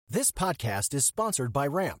This podcast is sponsored by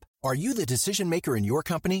Ramp. Are you the decision maker in your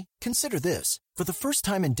company? Consider this. For the first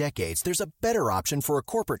time in decades, there's a better option for a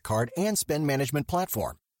corporate card and spend management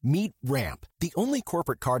platform. Meet Ramp, the only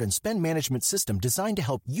corporate card and spend management system designed to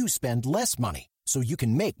help you spend less money so you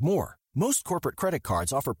can make more. Most corporate credit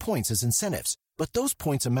cards offer points as incentives, but those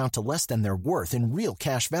points amount to less than their worth in real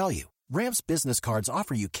cash value. Ramp's business cards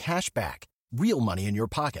offer you cash back, real money in your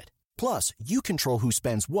pocket. Plus, you control who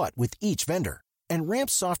spends what with each vendor. And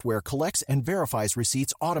Ramp's software collects and verifies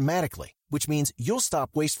receipts automatically, which means you'll stop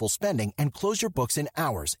wasteful spending and close your books in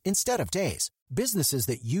hours instead of days. Businesses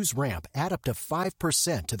that use Ramp add up to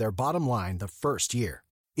 5% to their bottom line the first year.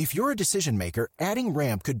 If you're a decision maker, adding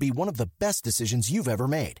Ramp could be one of the best decisions you've ever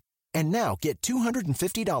made. And now get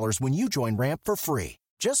 $250 when you join Ramp for free.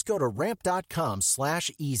 Just go to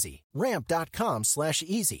ramp.com/easy.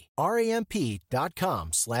 Ramp.com/easy.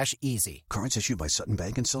 RAMP.com/easy. Cards issued by Sutton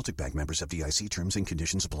Bank and Celtic Bank, members FDIC. Terms and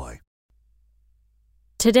conditions apply.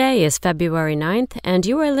 Today is February 9th, and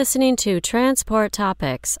you are listening to Transport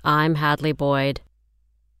Topics. I'm Hadley Boyd.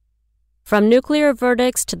 From nuclear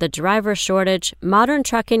verdicts to the driver shortage, modern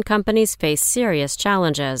trucking companies face serious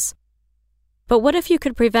challenges. But what if you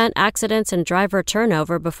could prevent accidents and driver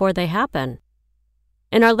turnover before they happen?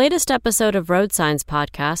 In our latest episode of Road Signs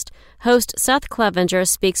podcast, host Seth Clevenger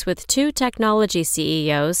speaks with two technology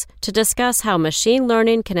CEOs to discuss how machine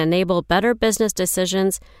learning can enable better business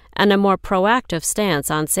decisions and a more proactive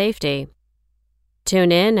stance on safety.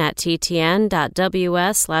 Tune in at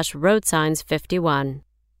ttn.ws/roadsigns51.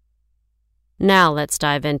 Now let's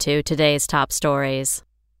dive into today's top stories.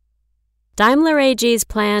 Daimler AG's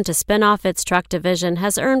plan to spin off its truck division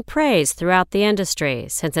has earned praise throughout the industry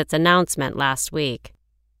since its announcement last week.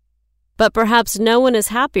 But perhaps no one is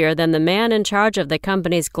happier than the man in charge of the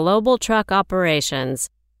company's global truck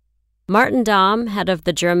operations. Martin Daum, head of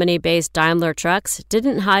the Germany-based Daimler Trucks,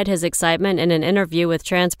 didn't hide his excitement in an interview with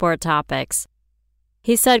Transport Topics.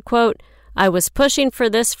 He said, quote, "I was pushing for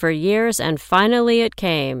this for years and finally it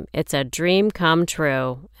came. It's a dream come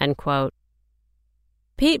true," end quote.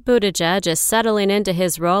 Pete Buttigieg is settling into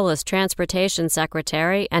his role as Transportation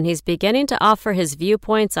Secretary, and he's beginning to offer his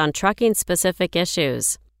viewpoints on trucking-specific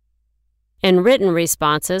issues. In written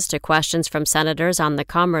responses to questions from senators on the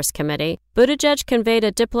Commerce Committee, Buttigieg conveyed a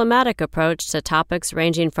diplomatic approach to topics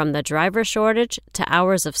ranging from the driver shortage to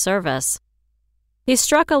hours of service. He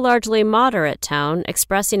struck a largely moderate tone,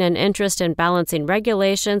 expressing an interest in balancing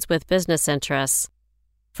regulations with business interests.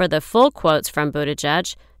 For the full quotes from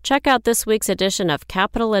Buttigieg, check out this week's edition of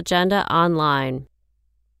Capital Agenda online.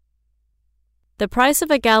 The price of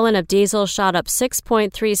a gallon of diesel shot up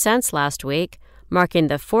 6.3 cents last week, marking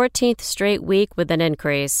the 14th straight week with an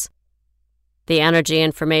increase. The Energy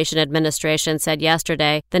Information Administration said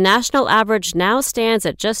yesterday the national average now stands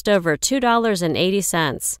at just over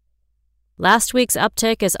 $2.80. Last week's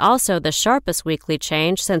uptick is also the sharpest weekly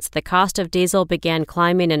change since the cost of diesel began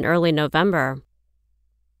climbing in early November.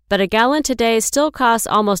 But a gallon today still costs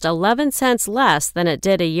almost 11 cents less than it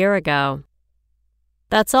did a year ago.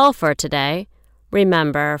 That's all for today.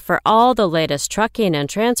 Remember, for all the latest trucking and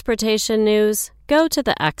transportation news, go to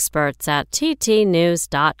the experts at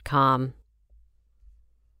ttnews.com.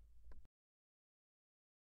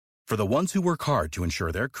 For the ones who work hard to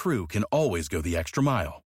ensure their crew can always go the extra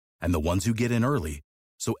mile, and the ones who get in early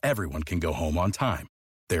so everyone can go home on time,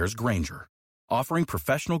 there's Grainger, offering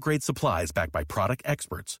professional-grade supplies backed by product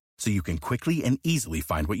experts so you can quickly and easily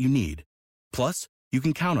find what you need. Plus, you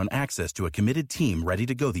can count on access to a committed team ready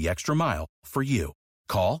to go the extra mile for you.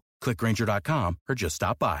 Call, click Grainger.com, or just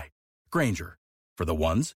stop by. Grainger, for the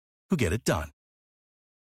ones who get it done.